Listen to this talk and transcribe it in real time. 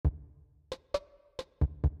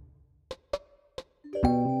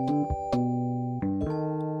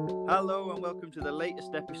Hello and welcome to the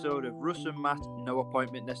latest episode of Russ and Matt, No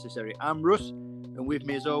Appointment Necessary. I'm Russ, and with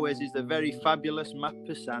me as always is the very fabulous Matt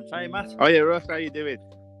Passant. Hi Matt. Hiya Russ, how you doing?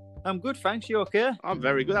 I'm good, thanks. You okay? I'm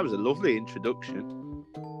very good. That was a lovely introduction.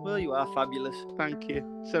 Well, you are fabulous. Thank you.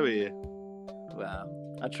 So are you.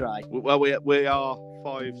 Well, I try. Well, we are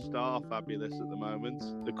 5-star fabulous at the moment,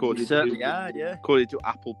 We certainly are, yeah. according to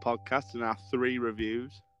Apple Podcasts, and our 3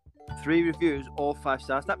 reviews. 3 reviews, all 5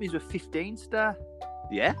 stars. That means we're 15 star.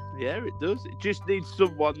 Yeah, it does. It just needs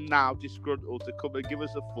someone now disgruntled to come and give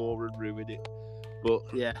us a 4 and ruin it. But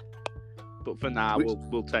Yeah. but for now,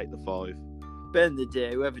 we'll take the 5. But in the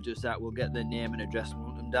day, whoever does that will get their name and address and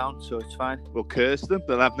hunt them down, so it's fine. We'll curse them.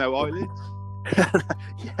 They'll have no eyelids.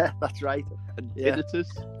 Yeah, that's right. And Yeah. tinnitus.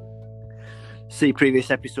 See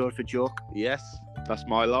previous episode for joke. Yes, that's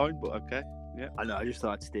my line, but okay. I know, I just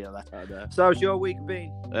thought I'd steal that. I know. So how's your week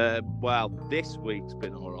been? Well, this week's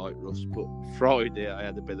been all right, Russ, but Friday I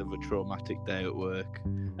had a bit of a traumatic day at work.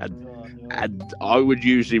 And I would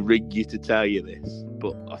usually ring you to tell you this,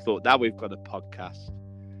 but I thought now we've got a podcast,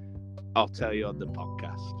 I'll tell you on the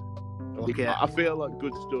podcast. Okay. I feel like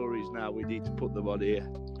good stories now, we need to put them on here.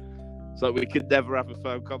 So we could never have a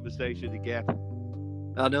phone conversation again.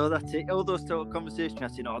 I know, that's it. All those total conversations, I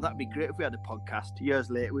said, oh, that'd be great if we had a podcast. Years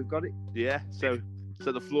later, we've got it. Yeah, so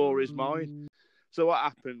the floor is mine. So what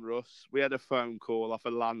happened, Russ? We had a phone call off a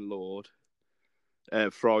landlord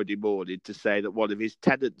Friday morning to say that one of his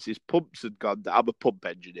tenants, his pumps had gone down. I'm a pump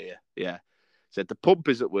engineer, yeah. Said, the pump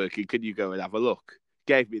isn't working, can you go and have a look?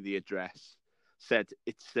 Gave me the address. Said,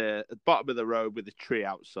 it's at the bottom of the road with a tree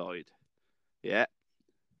outside. Yeah.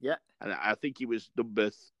 Yeah. And I think he was number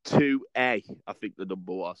 2A, I think the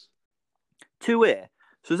number was. 2A?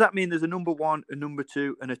 So does that mean there's a number 1, a number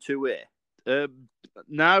 2, and a 2A?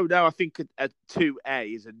 No, I think a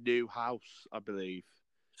 2A is a new house, I believe.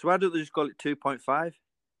 So why don't they just call it 2.5?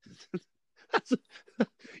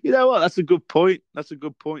 You know what? That's a good point.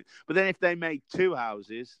 But then if they made 2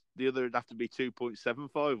 houses, the other would have to be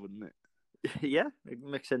 2.75, wouldn't it? Yeah, it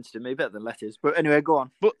makes sense to me. Better than letters. But anyway, go on.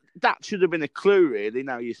 But that should have been a clue, really.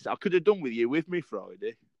 Now I could have done with me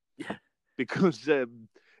Friday. Yeah. Because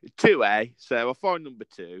 2A, so I find number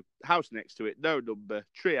 2, house next to it, no number,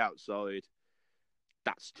 tree outside.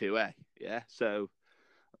 That's 2A, yeah? So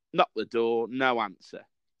knock the door, no answer.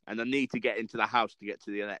 And I need to get into the house to get to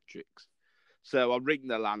the electrics. So I ring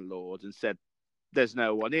the landlord and said, there's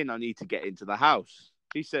no one in, I need to get into the house.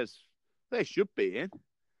 He says, they should be in.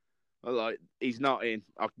 I'm like, he's not in.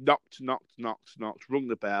 I've knocked, rung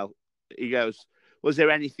the bell. He goes, was there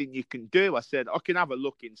anything you can do? I said, I can have a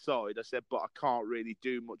look inside. I said, but I can't really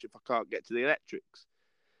do much if I can't get to the electrics.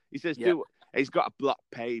 He says, he's got a block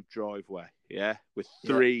paved driveway, yeah, with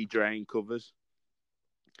 3 drain covers.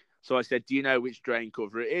 So I said, do you know which drain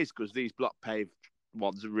cover it is? Because these block paved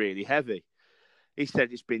ones are really heavy. He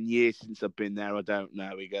said, it's been years since I've been there. I don't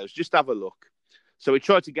know. He goes, just have a look. So we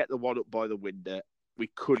tried to get the one up by the window. We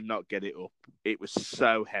could not get it up. It was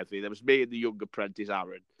so heavy. There was me and the young apprentice,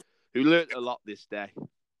 Aaron, who learnt a lot this day.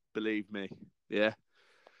 Believe me. Yeah.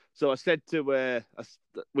 So I said to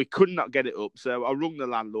we could not get it up. So I rung the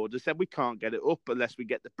landlord and said, we can't get it up unless we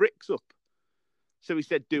get the bricks up. So he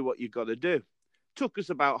said, do what you got to do. Took us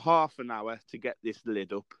about half an hour to get this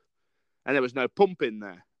lid up. And there was no pump in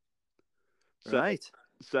there. Right.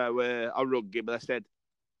 So I rung him and I said,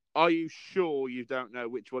 are you sure you don't know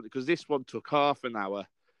which one? Because this one took half an hour.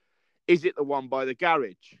 Is it the one by the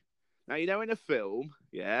garage? Now, you know, in a film,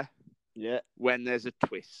 yeah, when there's a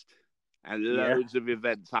twist and loads of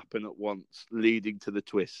events happen at once leading to the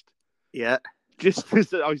twist. Yeah. Just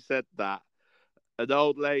as I said that, an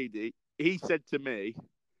old lady, he said to me,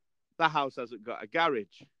 the house hasn't got a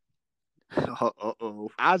garage.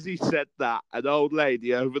 Uh-oh. As he said that, an old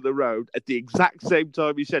lady over the road, at the exact same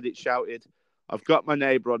time he said it, shouted, I've got my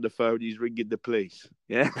neighbour on the phone, he's ringing the police.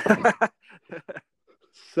 Yeah.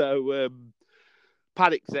 So,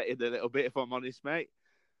 panic set in a little bit, if I'm honest, mate.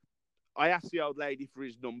 I asked the old lady for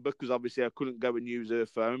his number because obviously I couldn't go and use her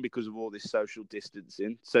phone because of all this social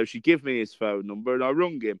distancing. So she gave me his phone number and I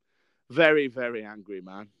rung him. Very, very angry,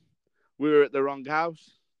 man. We were at the wrong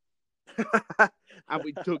house. And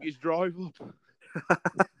we took his drive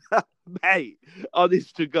up. Mate,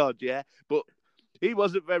 honest to God, yeah. But he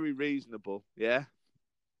wasn't very reasonable, yeah.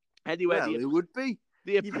 Anyway, well, he would be.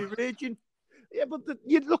 You'd be raging. Yeah, but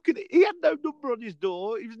you'd look at it. He had no number on his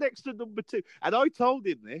door. He was next to number 2. And I told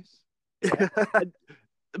him this. Yeah? And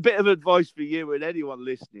a bit of advice for you and anyone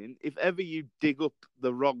listening. If ever you dig up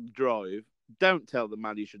the wrong drive, don't tell the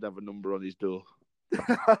man he should have a number on his door.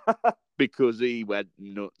 Because he went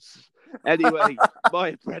nuts. Anyway, my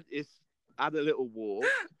apprentice had a little walk.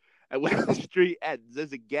 And when the street ends,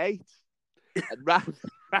 there's a gate. And round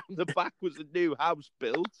the back was a new house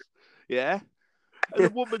built. Yeah. And the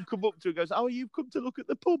woman come up to her and goes, "Oh, you've come to look at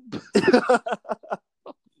the pump."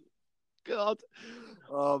 God.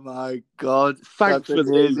 Oh my God. Thanks That's for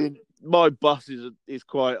amazing. My boss is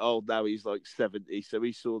quite old now. He's like 70, so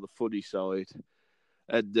he saw the funny side.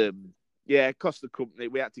 And it cost the company.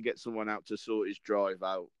 We had to get someone out to sort his drive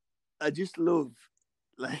out. I just love,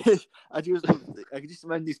 I can just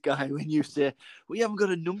imagine this guy when you say, "Well, you haven't got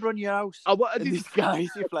a number on your house." And this guy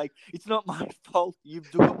is like, "It's not my fault. You've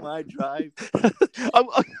dug up my drive."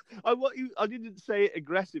 I didn't say it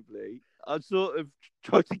aggressively. I sort of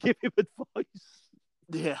tried to give him advice.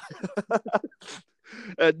 Yeah.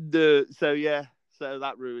 And so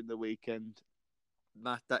that ruined the weekend.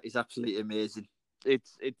 Matt, that is absolutely amazing.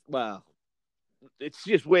 It's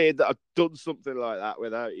just weird that I've done something like that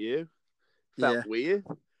without you. Felt weird.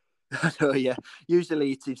 I know, yeah.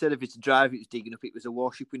 Usually, instead of it's a drive, it was digging up. It was a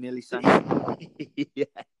warship we nearly sank. Yeah.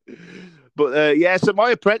 But so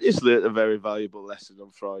my apprentice learnt a very valuable lesson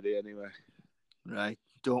on Friday. Anyway, right.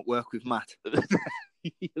 Don't work with Matt.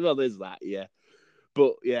 Well, there's that, yeah.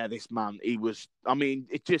 But yeah, this man, he was. I mean,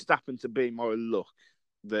 it just happened to be my luck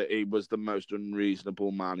that he was the most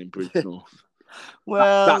unreasonable man in Bridgnorth.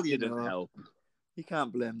 Well, that didn't help. You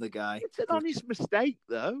can't blame the guy. It's an honest mistake,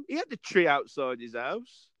 though. He had the tree outside his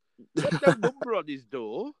house. He had no number on his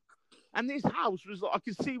door. And this house was like, I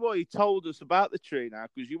can see why he told us about the tree now,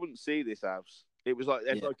 because you wouldn't see this house. It was like,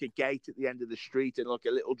 there's like a gate at the end of the street and like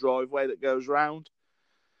a little driveway that goes round.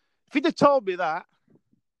 If he'd have told me that.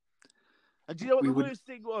 And do you know what the worst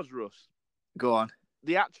thing was, Russ? Go on.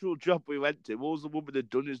 The actual job we went to, all the woman had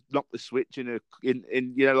done is knock the switch in like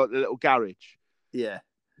the little garage. Yeah.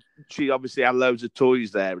 She obviously had loads of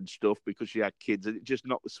toys there and stuff because she had kids, and it just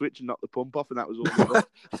knocked the switch and knocked the pump off, and that was all.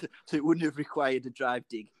 So it wouldn't have required a drive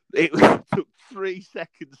dig. It took 3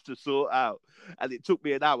 seconds to sort out, and it took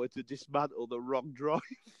me an hour to dismantle the wrong drive.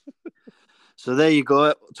 So there you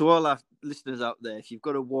go. To all our listeners out there, if you've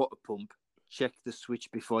got a water pump, check the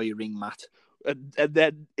switch before you ring Matt. And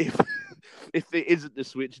then if it isn't the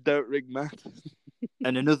switch, don't ring Matt.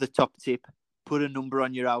 And another top tip: put a number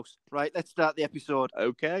on your house. Right, let's start the episode.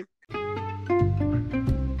 Okay.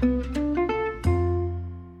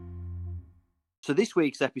 So this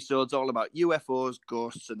week's episode's all about UFOs,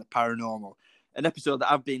 ghosts, and the paranormal. An episode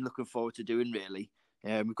that I've been looking forward to doing, really.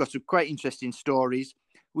 We've got some quite interesting stories.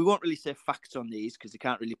 We won't really say facts on these because they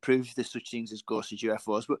can't really prove there's such things as ghosts as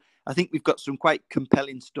UFOs, but I think we've got some quite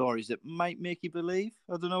compelling stories that might make you believe.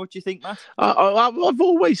 I don't know, what do you think, Matt? I've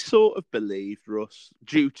always sort of believed, Russ,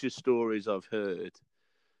 due to stories I've heard.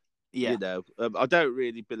 Yeah. You know, I don't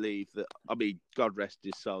really believe that. I mean, God rest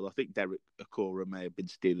his soul. I think Derek Akora may have been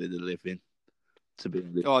stealing the living. To be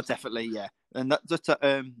honest. Oh, definitely, yeah. And that's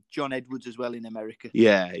John Edwards as well in America.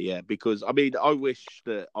 Yeah. Because, I mean, I wish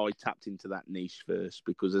that I tapped into that niche first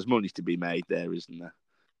because there's money to be made there, isn't there?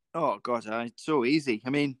 Oh, God, it's so easy.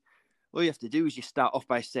 I mean, all you have to do is you start off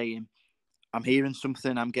by saying, "I'm hearing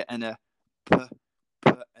something, I'm getting a p,"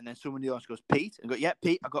 and then someone else goes, "Pete?" And I go, "Yeah,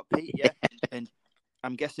 Pete, I got Pete, yeah." And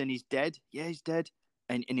I'm guessing he's dead. Yeah, he's dead.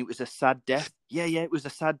 And it was a sad death. Yeah, it was a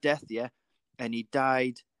sad death, yeah. And he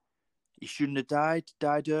died. He shouldn't have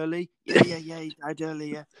died early. Yeah, he died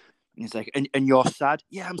early, yeah. And he's like, and you're sad?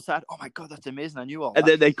 Yeah, I'm sad. Oh my God, that's amazing. I knew all that. And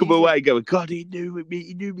then they come away going, God, he knew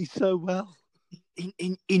me so well.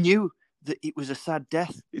 He knew that it was a sad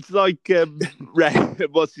death. It's like,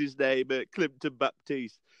 what's his name? Clinton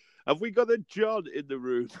Baptiste. Have we got a John in the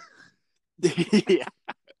room? Yeah.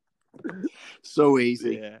 So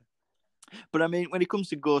easy. Yeah. But I mean, when it comes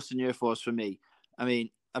to ghosts and UFOs, for me, I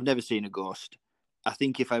mean, I've never seen a ghost. I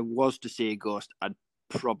think if I was to see a ghost, I'd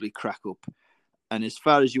probably crack up. And as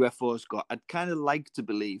far as UFOs go, I'd kind of like to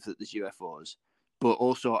believe that there's UFOs, but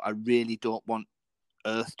also I really don't want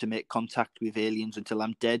Earth to make contact with aliens until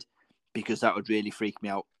I'm dead, because that would really freak me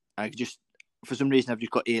out. For some reason, I've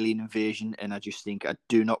just got alien invasion, and I just think I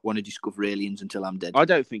do not want to discover aliens until I'm dead. I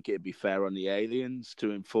don't think it'd be fair on the aliens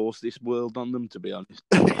to enforce this world on them, to be honest.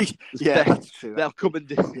 Yeah, that's true. They'll come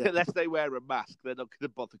and unless they wear a mask, they're not going to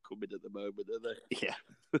bother coming at the moment, are they? Yeah.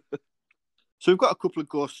 So we've got a couple of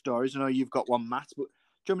ghost stories. I know you've got one, Matt, but do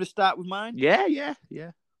you want me to start with mine? Yeah.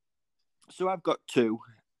 So I've got two.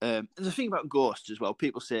 There's a thing about ghosts as well.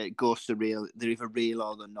 People say ghosts are real. They're either real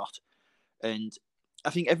or they're not. And I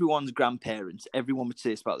think everyone's grandparents, everyone would say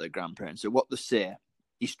this about their grandparents. So what they say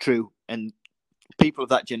is true. And people of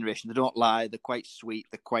that generation, they don't lie. They're quite sweet.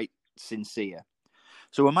 They're quite sincere.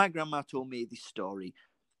 So when my grandma told me this story,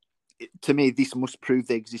 to me, this must prove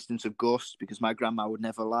the existence of ghosts, because my grandma would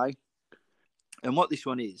never lie. And what this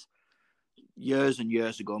one is, years and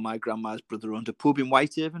years ago, my grandma's brother owned a pub in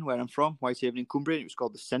Whitehaven, where I'm from, Whitehaven in Cumbria. And it was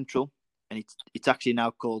called the Central, and it's actually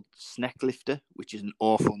now called Snecklifter, which is an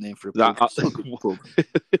awful name for a pub.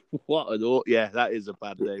 Yeah, that is a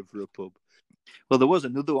bad name for a pub. Well, there was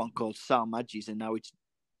another one called Sal Maggi's, and now it's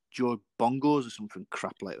Joe Bongos or something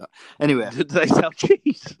crap like that. Anyway, did they sell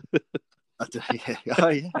cheese? Yeah. Oh,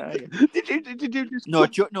 yeah. Did you just no,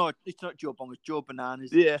 it's not Joe Bongos. Joe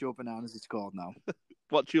Bananas. Yeah. Joe Bananas. It's called now.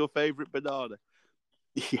 What's your favourite banana?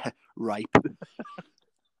 Yeah, ripe.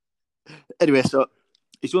 Anyway, so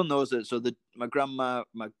it's one of those that my grandma,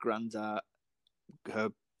 my granddad, her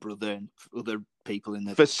brother, and other people in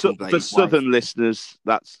the for southern listeners,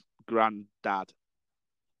 that's granddad.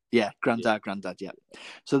 Yeah, granddad, yeah.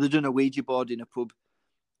 So they've done a Ouija board in a pub,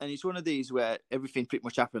 and it's one of these where everything pretty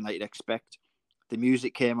much happened like you'd expect. The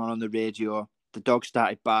music came on the radio, the dog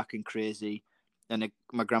started barking crazy, and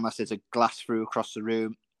my grandma says a glass flew across the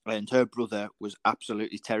room, and her brother was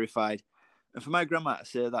absolutely terrified. And for my grandma to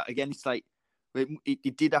say that, again, it's like,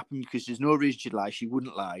 it did happen because there's no reason she'd lie. She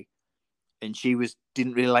wouldn't lie. And she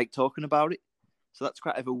didn't really like talking about it. So that's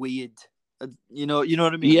quite of a weird, you know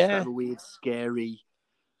what I mean? Yeah. It's kind of a weird, scary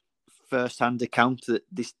first-hand account that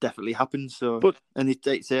this definitely happened. So, and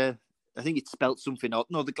I think it spelt something out.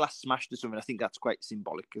 No, the glass smashed or something. I think that's quite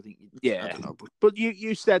symbolic. I think. Yeah. I don't know, but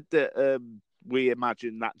you said that we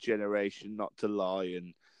imagine that generation not to lie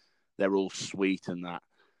and they're all sweet and that.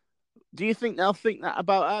 Do you think they'll think that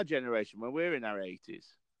about our generation when we're in our 80s?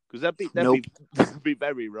 Because they'd be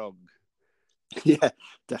very wrong. Yeah,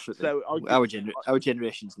 definitely. So our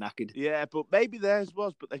generation's knackered. Yeah, but maybe theirs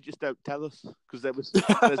was, but they just don't tell us because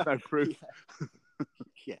there's no proof.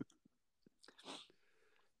 Yeah.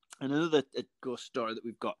 And another ghost story that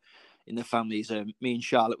we've got in the family is me and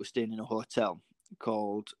Charlotte were staying in a hotel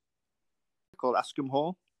called Askham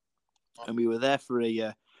Hall, and we were there for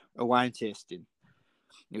a wine tasting.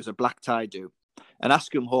 It was a black tie do. And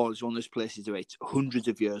Askham Hall is one of those places where it's hundreds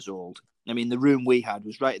of years old. I mean, the room we had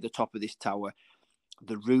was right at the top of this tower.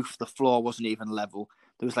 The roof, the floor wasn't even level.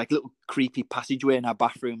 There was like a little creepy passageway in our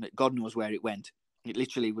bathroom that God knows where it went. It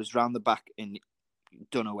literally was round the back and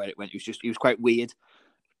don't know where it went. It was quite weird.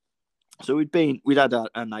 So we'd had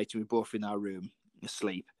our night and we were both in our room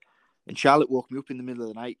asleep. And Charlotte woke me up in the middle of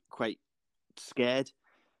the night quite scared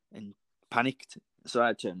and panicked. So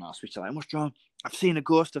I turned on, switched the light. What's wrong? I've seen a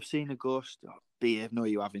ghost. Oh, behave. No,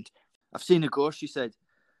 you haven't. I've seen a ghost, she said.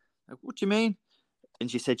 What do you mean? And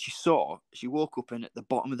she said she woke up and at the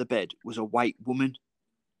bottom of the bed was a white woman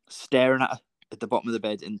staring at her at the bottom of the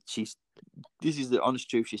bed. And this is the honest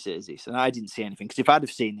truth, she says this. And I didn't see anything because if I'd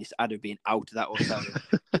have seen this, I'd have been out of that hotel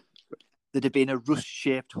room. There'd have been a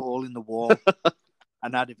rust-shaped hole in the wall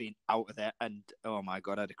and I'd have been out of there. And oh my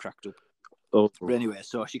God, I'd have cracked up. Oh. But anyway,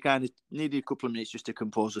 so she kind of needed a couple of minutes just to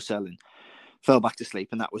compose herself and fell back to sleep,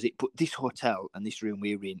 and that was it. But this hotel and this room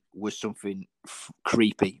we were in was something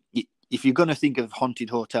creepy. If you're going to think of haunted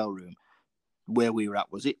hotel room, where we were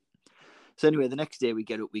at was it. So anyway, the next day we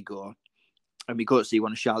get up, we go to see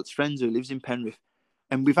one of Charlotte's friends who lives in Penrith.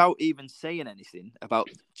 And without even saying anything about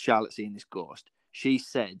Charlotte seeing this ghost, she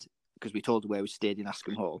said, because we told her where we stayed in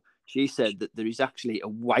Askham Hall, she said that there is actually a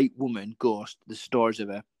white woman ghost, the stories of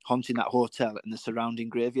her, haunting that hotel and the surrounding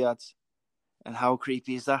graveyards. And how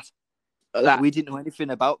creepy is that? We didn't know anything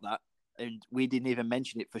about that, and we didn't even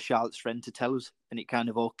mention it for Charlotte's friend to tell us, and it kind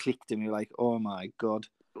of all clicked, and we were like, oh my God.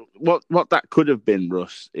 What that could have been,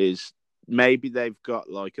 Russ, is maybe they've got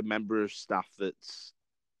like a member of staff that's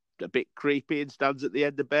a bit creepy and stands at the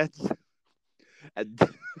end of bed. And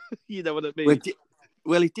you know what I mean?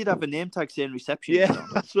 Well, it did have a name tag saying reception. Yeah,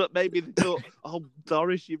 that's what maybe they thought, oh,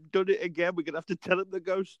 Doris, you've done it again. We're going to have to tell him the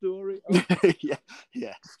ghost story. Oh.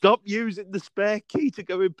 Yeah. Stop using the spare key to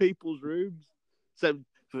go in people's rooms. So,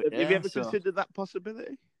 have you ever considered that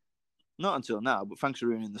possibility? Not until now, but thanks for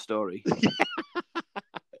ruining the story.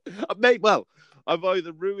 Well, I've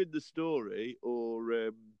either ruined the story or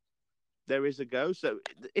there is a ghost. So,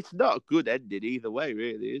 it's not a good ending either way,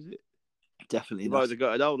 really, is it? Definitely You've not. either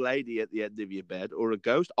got an old lady at the end of your bed or a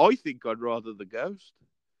ghost. I think I'd rather the ghost.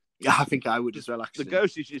 Yeah, I think I would as well, actually. The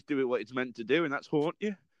ghost is just doing what it's meant to do, and that's haunt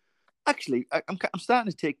you. Actually, I'm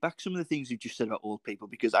starting to take back some of the things you just said about old people,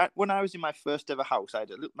 because when I was in my first ever house, I had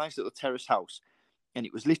a nice little terrace house, and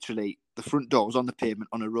it was literally the front door was on the pavement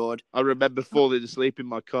on a road. I remember falling asleep in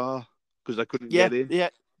my car because I couldn't get in. Yeah,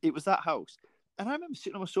 it was that house. And I remember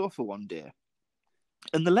sitting on my sofa one day,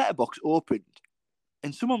 and the letterbox opened,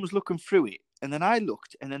 and someone was looking through it, and then I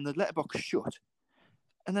looked, and then the letterbox shut.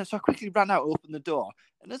 And then so I quickly ran out and opened the door.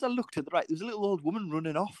 And as I looked to the right, there was a little old woman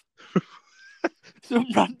running off. Some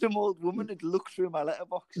random old woman had looked through my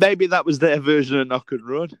letterbox. Maybe that was their version of Knock and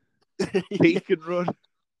Run. Peek and run.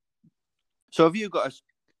 So have you got a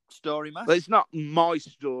story, Matt? Well, it's not my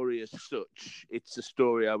story as such. It's a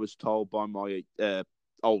story I was told by my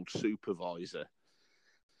old supervisor.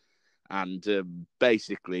 And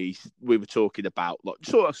basically, we were talking about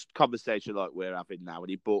sort of conversation like we're having now, and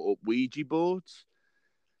he brought up Ouija boards.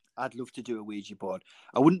 I'd love to do a Ouija board.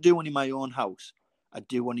 I wouldn't do one in my own house. I'd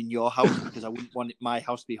do one in your house because I wouldn't want my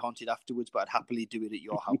house to be haunted afterwards, but I'd happily do it at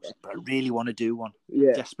your house. Yeah. But I really want to do one.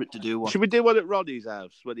 Yeah. Desperate to do one. Should we do one at Ronnie's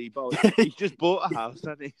house when he just bought a house,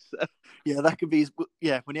 hasn't he? So... Yeah, that could be his...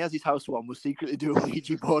 Yeah, when he has his house one, we'll secretly do a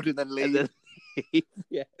Ouija board and then leave.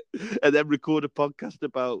 And then record a podcast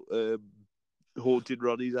about haunting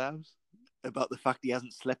Ronnie's house. About the fact he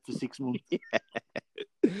hasn't slept for 6 months.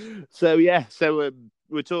 So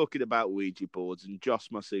we're talking about Ouija boards, and Josh,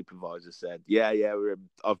 my supervisor, said,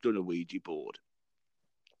 I've done a Ouija board.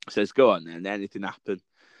 Says, go on then, anything happened?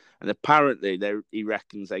 And apparently he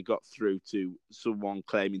reckons they got through to someone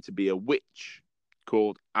claiming to be a witch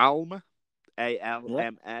called Alma,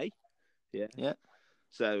 Alma. Yeah.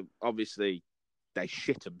 So obviously they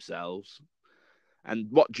shit themselves. And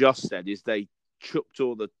what Josh said is they chucked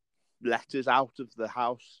all the letters out of the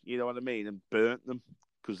house, you know what I mean, and burnt them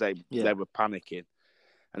because they were panicking.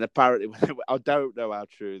 And apparently, I don't know how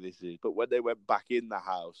true this is, but when they went back in the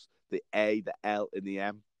house, the A, the L, and the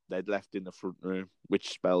M they'd left in the front room, which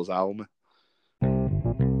spells Alma.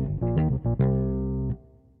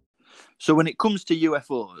 So when it comes to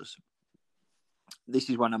UFOs, this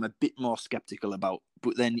is one I'm a bit more skeptical about.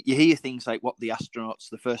 But then you hear things like what the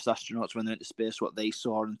first astronauts when they went to space, what they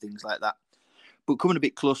saw and things like that. But coming a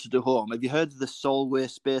bit closer to home, have you heard of the Solway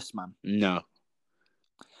spaceman? No.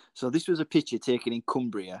 So this was a picture taken in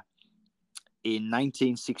Cumbria in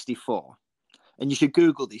 1964. And you should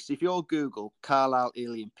Google this. If you all Google Carlisle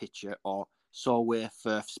alien picture or Solway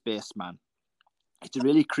Firth spaceman, it's a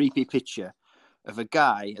really creepy picture of a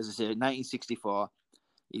guy, as I said, in 1964.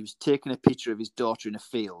 He was taking a picture of his daughter in a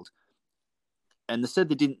field. And they said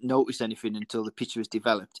they didn't notice anything until the picture was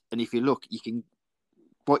developed. And if you look,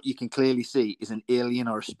 what you can clearly see is an alien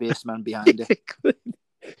or a spaceman behind it.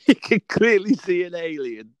 You can clearly see an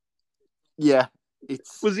alien. Yeah.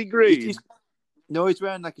 Was he green? No, he's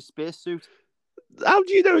wearing like a spacesuit. How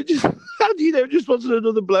do you know it just wasn't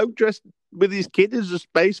another bloke dressed with his kid as a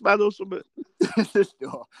spaceman or something?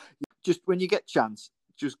 No. Just when you get a chance,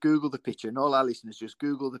 just Google the picture. And all our listeners, just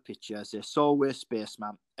Google the picture. It's a Solway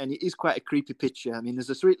spaceman. And it is quite a creepy picture. I mean, there's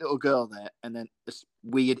a sweet little girl there and then this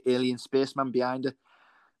weird alien spaceman behind her.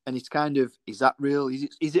 And it's kind of, is that real?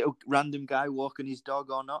 Is it a random guy walking his dog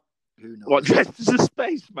or not? Who knows? What, dressed as a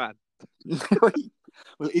spaceman?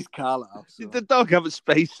 Well, it is Carlisle. So. Did the dog have a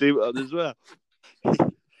spacesuit on as well?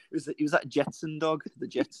 It was that Jetson dog, the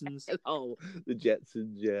Jetsons. Oh, the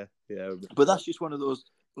Jetsons, yeah. But that's just one of those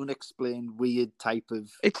unexplained, weird type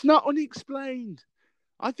of... It's not unexplained.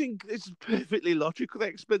 I think it's a perfectly logical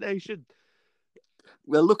explanation.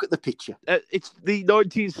 Well, look at the picture. It's the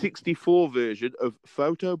 1964 version of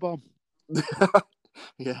Photobomb.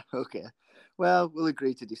 Yeah, okay. Well, we'll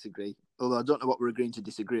agree to disagree. Although I don't know what we're agreeing to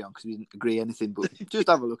disagree on because we didn't agree anything, but just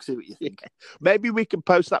have a look, see what you think. Yeah. Maybe we can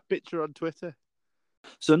post that picture on Twitter.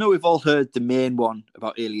 So I know we've all heard the main one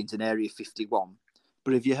about aliens in Area 51,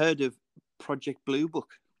 but have you heard of Project Blue Book?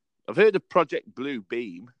 I've heard of Project Blue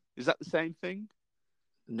Beam. Is that the same thing?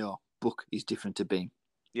 No, book is different to beam.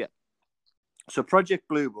 Yeah. So Project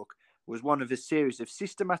Blue Book was one of a series of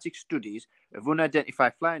systematic studies of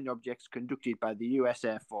unidentified flying objects conducted by the US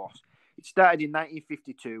Air Force. It started in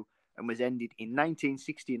 1952 and was ended in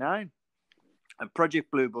 1969. And Project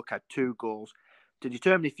Blue Book had two goals: to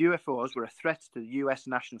determine if UFOs were a threat to the US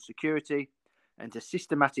national security and to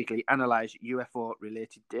systematically analyze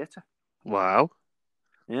UFO-related data. Wow.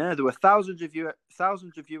 Yeah, there were thousands of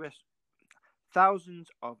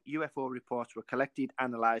UFO reports were collected,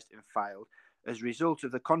 analysed and filed as a result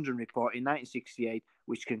of the Condon Report in 1968,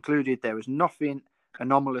 which concluded there was nothing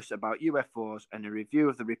anomalous about UFOs, and a review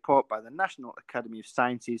of the report by the National Academy of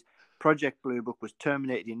Sciences. Project Blue Book was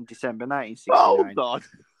terminated in December 1969.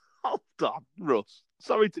 Hold on, Russ.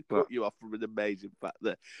 Sorry to cut you off from an amazing fact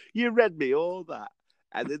there. You read me all that,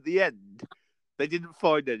 and at the end, they didn't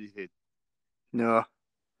find anything. No.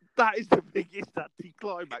 That is the biggest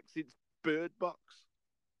anticlimax since Bird Box.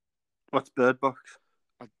 What's Bird Box?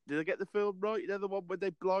 Did I get the film right? You know the one where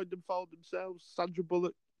they blind and fold themselves? Sandra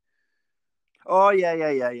Bullock? Oh, yeah.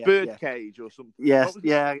 Birdcage or something. Yes,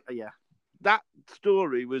 yeah. That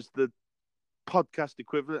story was the podcast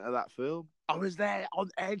equivalent of that film. I was there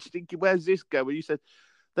on edge thinking, where's this going? When you said,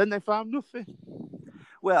 then they found nothing.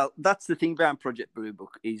 Well, that's the thing about Project Blue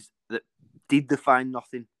Book is that did they find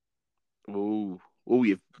nothing? Ooh. Oh,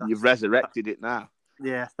 you've resurrected it now.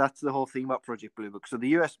 Yeah, that's the whole thing about Project Blue Book. So the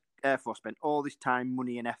US Air Force spent all this time,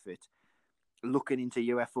 money, and effort looking into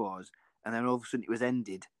UFOs, and then all of a sudden it was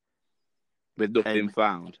ended. With nothing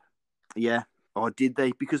found. Yeah. Or did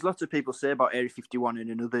they? Because lots of people say about Area 51 and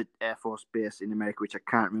another Air Force base in America, which I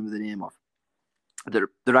can't remember the name of.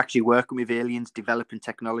 They're actually working with aliens, developing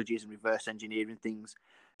technologies and reverse engineering things.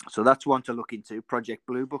 So that's one to look into. Project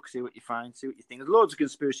Blue Book, see what you find, see what you think. There's loads of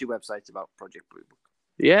conspiracy websites about Project Blue Book.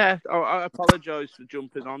 Yeah, I apologise for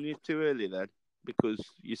jumping on you too early then, because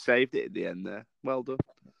you saved it at the end there. Well done.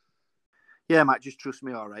 Yeah, Matt, just trust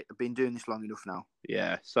me, all right. I've been doing this long enough now.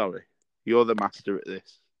 Yeah, sorry. You're the master at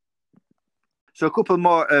this. So a couple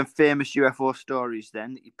more famous UFO stories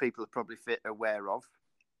then that people are probably aware of.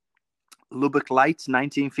 Lubbock Lights,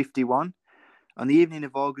 1951. On the evening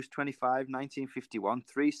of August 25, 1951,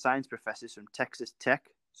 3 science professors from Texas Tech,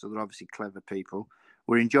 so they're obviously clever people,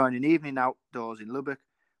 were enjoying an evening outdoors in Lubbock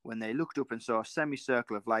when they looked up and saw a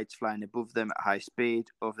semicircle of lights flying above them at high speed.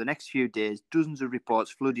 Over the next few days, dozens of reports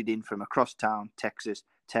flooded in from across town. Texas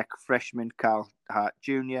Tech freshman Carl Hart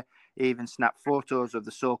Jr. even snapped photos of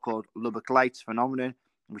the so-called Lubbock Lights phenomenon,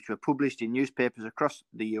 which were published in newspapers across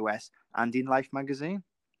the US and in Life magazine.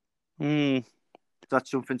 That's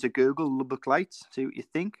something to Google, Lubbock Lights, see what you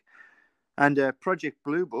think. And Project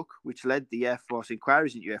Blue Book, which led the Air Force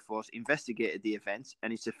inquiries into UFOs, investigated the events,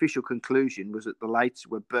 and its official conclusion was that the lights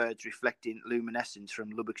were birds reflecting luminescence from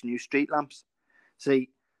Lubbock's new street lamps. See,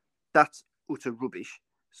 that's utter rubbish.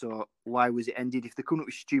 So why was it ended? If they come up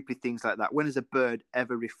with stupid things like that, when has a bird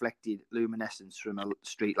ever reflected luminescence from a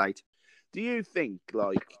street light? Do you think,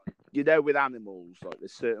 like, with animals, like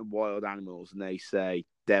there's certain wild animals, and they say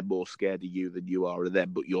they're more scared of you than you are of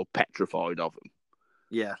them, but you're petrified of them?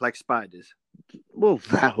 Yeah, like spiders. Well,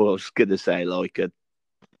 I was going to say like a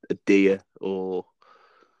deer, or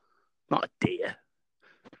not a deer,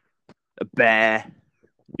 a bear.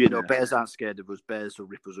 Bears aren't scared of us. Bears will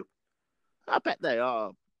rip us up. I bet they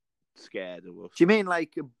are scared of us. Do you mean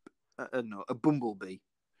like a bumblebee?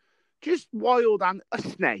 Just wild a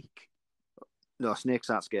snake? No, snakes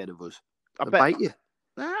aren't scared of us. They'll bite you.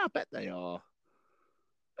 I bet they are.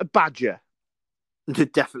 A badger?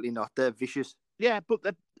 Definitely not. They're vicious. Yeah, but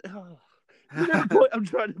they're... You know the point I'm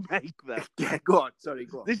trying to make there? Yeah, go on. Sorry,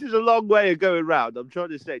 go on. This is a long way of going round. I'm trying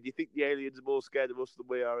to say, do you think the aliens are more scared of us than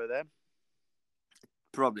we are of them?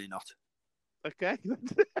 Probably not. Okay.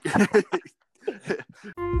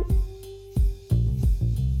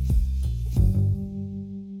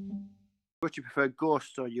 Would you prefer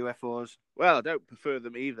ghosts or UFOs? Well, I don't prefer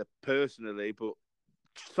them either personally, but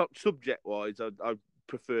subject-wise, I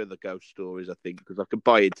prefer the ghost stories, I think, because I can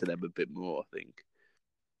buy into them a bit more, I think.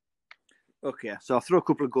 Okay, so I'll throw a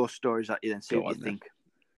couple of ghost stories at you then, see what you think.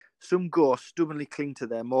 Some ghosts stubbornly cling to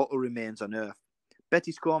their mortal remains on Earth.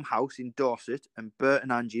 Bettyscombe House in Dorset and Bert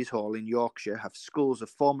and Angie's Hall in Yorkshire have skulls of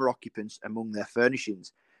former occupants among their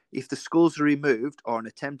furnishings. If the skulls are removed or an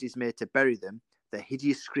attempt is made to bury them, their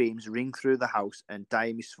hideous screams ring through the house and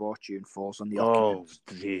dire misfortune falls on the occupants.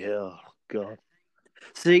 Oh, dear God.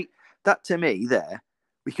 See, that to me there,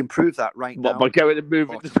 we can prove that right now. By going and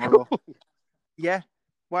moving the skull? Yeah.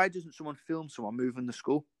 Why doesn't someone film someone moving the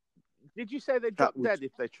skull? Did you say they drop dead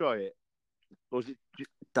if they try it? Or was it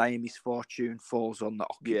dire misfortune falls on the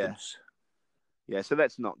occupants? Yeah, so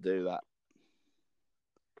let's not do that.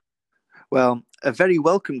 Well, a very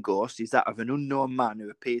welcome ghost is that of an unknown man who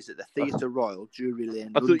appears at the Theatre Royal, Drury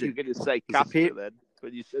Lane, London. I thought you were going to say Casper then,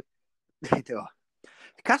 when you said...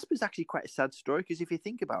 Casper's actually quite a sad story, because if you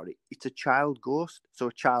think about it, it's a child ghost, so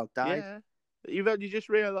a child died. Yeah, you've only just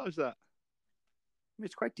realised that.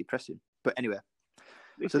 It's quite depressing. But anyway,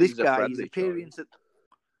 so this guy, his appearance at...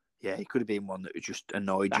 Yeah, he could have been one that was just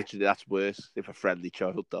annoyed you. Actually, that's worse, if a friendly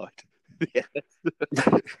child died.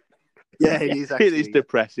 Yeah, it is actually. It is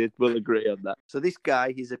depressing. We'll agree on that. So this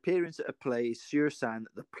guy, his appearance at a play is sure sign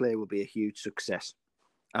that the play will be a huge success.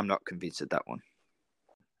 I'm not convinced of that one.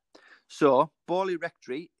 So, Borley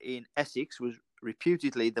Rectory in Essex was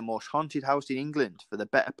reputedly the most haunted house in England for the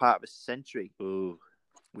better part of a century. Ooh.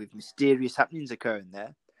 With mysterious happenings occurring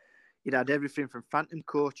there. It had everything from phantom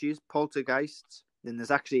coaches, poltergeists. Then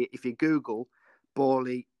there's actually, if you Google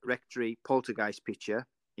Borley Rectory poltergeist picture,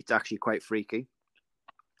 it's actually quite freaky.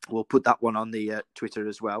 We'll put that one on the Twitter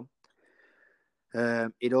as well.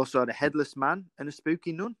 It also had a headless man and a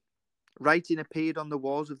spooky nun. Writing appeared on the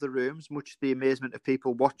walls of the rooms, much to the amazement of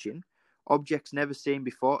people watching. Objects never seen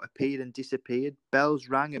before appeared and disappeared. Bells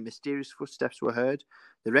rang and mysterious footsteps were heard.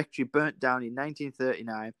 The rectory burnt down in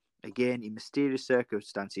 1939, again in mysterious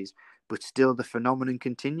circumstances, but still the phenomenon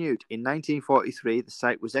continued. In 1943, the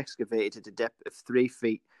site was excavated at a depth of 3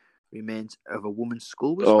 feet, remains of a woman's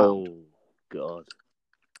skull was found. Oh, God.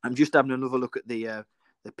 I'm just having another look at the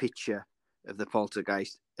picture of the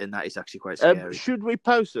poltergeist, and that is actually quite scary. Should we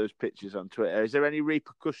post those pictures on Twitter? Is there any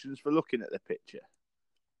repercussions for looking at the picture?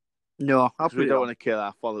 No, I'll Because we put it don't on. want to kill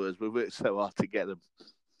our followers. We've worked so hard to get them.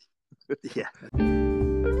 Yeah.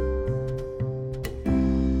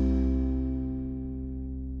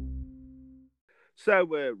 So,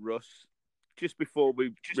 Russ, just before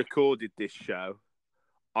we recorded this show,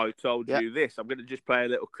 I told Yeah. you this. I'm going to just play a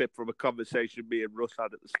little clip from a conversation me and Russ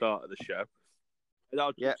had at the start of the show. And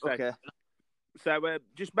I'll Yeah, just say, okay. So,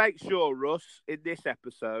 just make sure, Russ, in this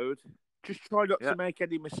episode, just try not Yeah. to make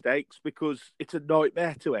any mistakes because it's a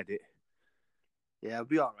nightmare to edit. Yeah, I'll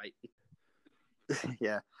be all right.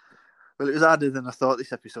 Yeah. Well, it was harder than I thought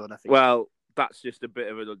this episode, I think. Well, that's just a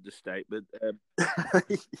bit of an understatement. I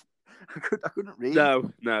couldn't read.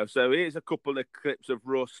 No. So here's a couple of clips of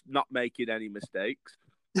Russ not making any mistakes.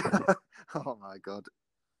 Oh, my God.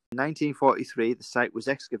 In 1943, the site was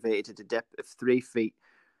excavated at a depth of 3 feet.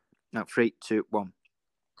 No, 3 to 1.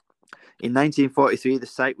 In 1943, the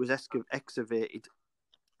site was excavated.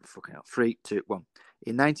 Fucking hell, 3 to 1.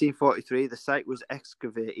 In 1943, the site was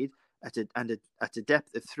excavated at a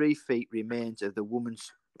depth of 3 feet. Remains of the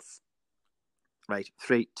woman's. Right,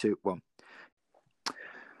 3 to 1.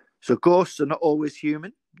 So ghosts are not always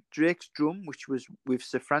human. Drake's drum, which was with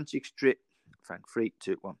Sir Francis Drake. 3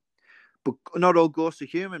 to 1. But not all ghosts are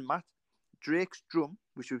human, Matt. Drake's drum,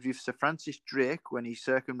 which was with Sir Francis Drake when he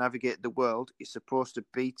circumnavigated the world, is supposed to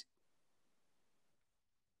beat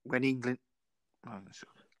when England.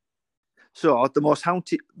 So the most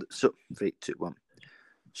haunted. So 3 to 1.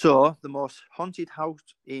 So the most haunted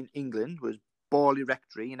house in England was Borley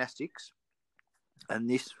Rectory in Essex, and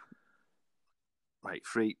this. Right,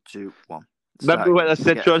 3 to 1. Remember when I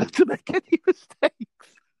said try not to make any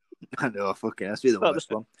mistakes? I know, fucking, that's the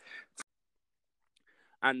worst one.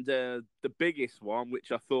 And the biggest one,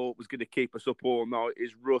 which I thought was going to keep us up all night,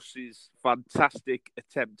 is Russ's fantastic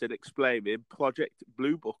attempt at explaining Project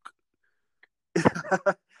Blue Book.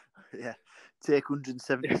 Yeah, take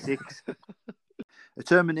 176. A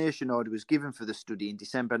termination order was given for the study in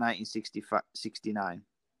December 1969.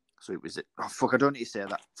 So it was. Oh, fuck, I don't need to say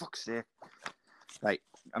that. Fuck's sake. Right,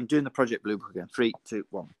 I'm doing the Project Blue Book again. 3, 2,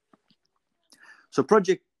 1. So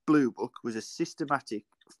Project Blue Book was a systematic.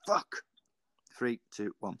 3,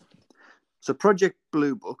 2, 1. So Project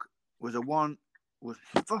Blue Book was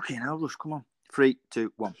fucking hell, Rush, come on. 3,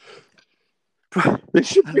 2, 1. This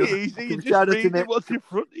should be easy. You just read what's in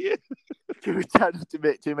front of you. We're trying not to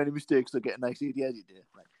make too many mistakes or get a nice easy edit here.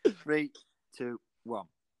 Right. 3, 2, 1.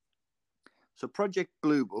 So Project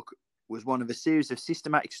Blue Book was one of a series of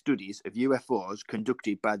systematic studies of UFOs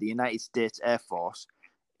conducted by the United States Air Force.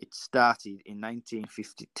 It started in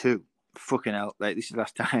 1952. Fucking hell, like this is the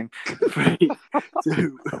last time. 3,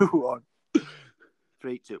 2, 1.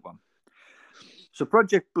 3, 2, 1. So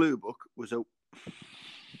Project Blue Book was a.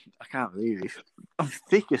 I can't believe this. I'm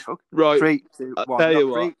thick as fuck. Right. 3, 2, 1. I'll tell you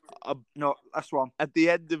what. No, last one. At the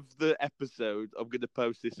end of the episode, I'm going to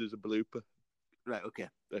post this as a blooper. Right, okay.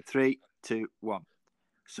 3, 2, 1.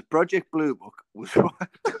 So Project Blue Book was what?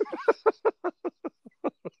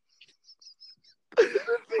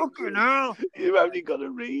 Fucking hell. You've only got to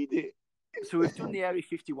read it. So we've done the Area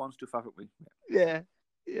 51 stuff, haven't we? Yeah.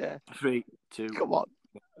 3, 2. Come on.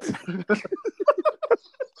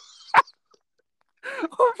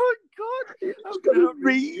 Oh my God! I'm going to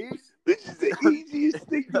read. This is the easiest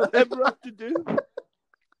thing you'll ever have to do.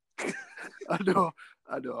 I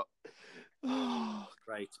know.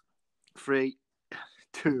 Right. 3,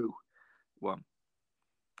 2, 1.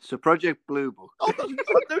 So Project Blue Book. Oh,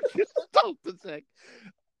 no, just stop a sec.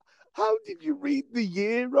 How did you read the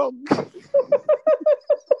year wrong?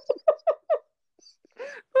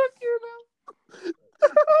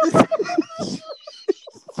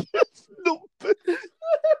 Just numbers.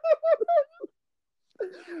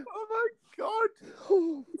 Oh my God!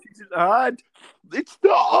 This is hard. It's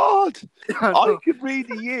not hard. I can read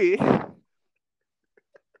a year.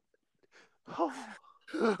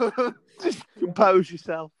 Just compose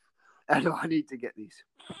yourself. I know, I need to get these.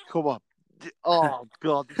 Come on. Oh,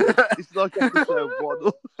 God. It's like episode 1 all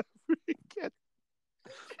over again.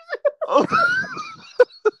 Oh.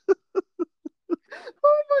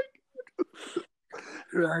 Oh my God.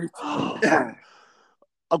 Right.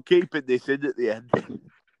 I'm keeping this in at the end.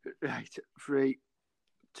 Right. 3,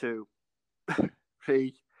 2,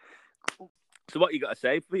 3. So what you got to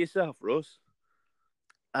say for yourself, Russ?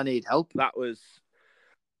 I need help. That was...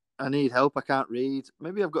 I need help. I can't read.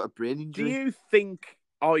 Maybe I've got a brain Do injury. you think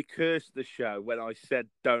I cursed the show when I said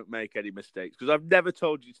don't make any mistakes because I've never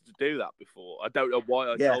told you to do that before. I don't know why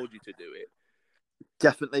I Yeah. told you to do it.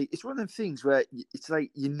 Definitely. It's one of them things where it's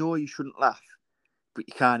like, you shouldn't laugh, but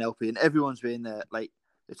you can't help it. And everyone's been there, like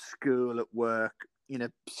at school, at work, in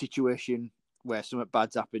a situation where something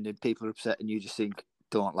bad's happened and people are upset and you just think,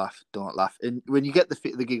 don't laugh, don't laugh. And when you get the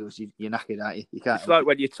fit of the giggles, you're knackered, aren't you? You can't It's help like it.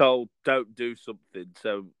 when you're told don't do something,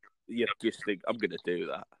 so you just think I'm going to do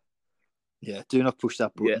that. Yeah, do not push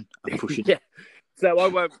that button. I'm pushing. Yeah. So I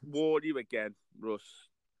won't warn you again, Russ.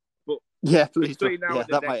 But Yeah, please do. between now Yeah, and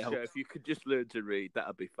the that might next help. show, if you could just learn to read,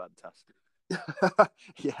 that'd be fantastic.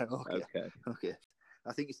 Yeah, okay. Okay. Okay.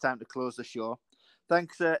 I think it's time to close the show.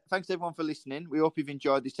 Thanks everyone for listening. We hope you've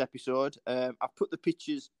enjoyed this episode. I've put the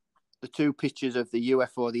two pictures of the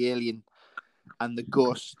UFO, the alien, and the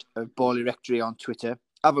ghost of Borley Rectory on Twitter.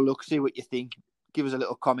 Have a look, see what you think. Give us a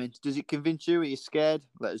little comment. Does it convince you? Are you scared?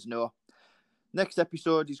 Let us know. Next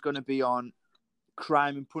episode is going to be on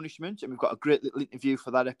crime and punishment, and we've got a great little interview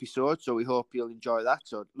for that episode, so we hope you'll enjoy that.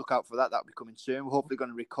 So look out for that. That'll be coming soon. We're hopefully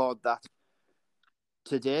going to record that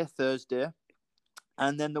today, Thursday.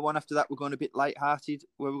 And then the one after that, we're going a bit light-hearted,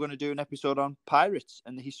 where we're going to do an episode on pirates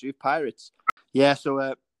and the history of pirates. Yeah,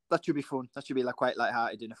 so that should be fun. That should be quite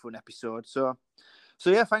light-hearted and a fun episode. So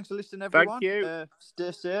yeah, thanks for listening, everyone. Thank you.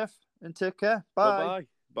 Stay safe and take care. Bye. Bye-bye.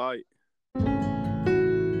 Bye.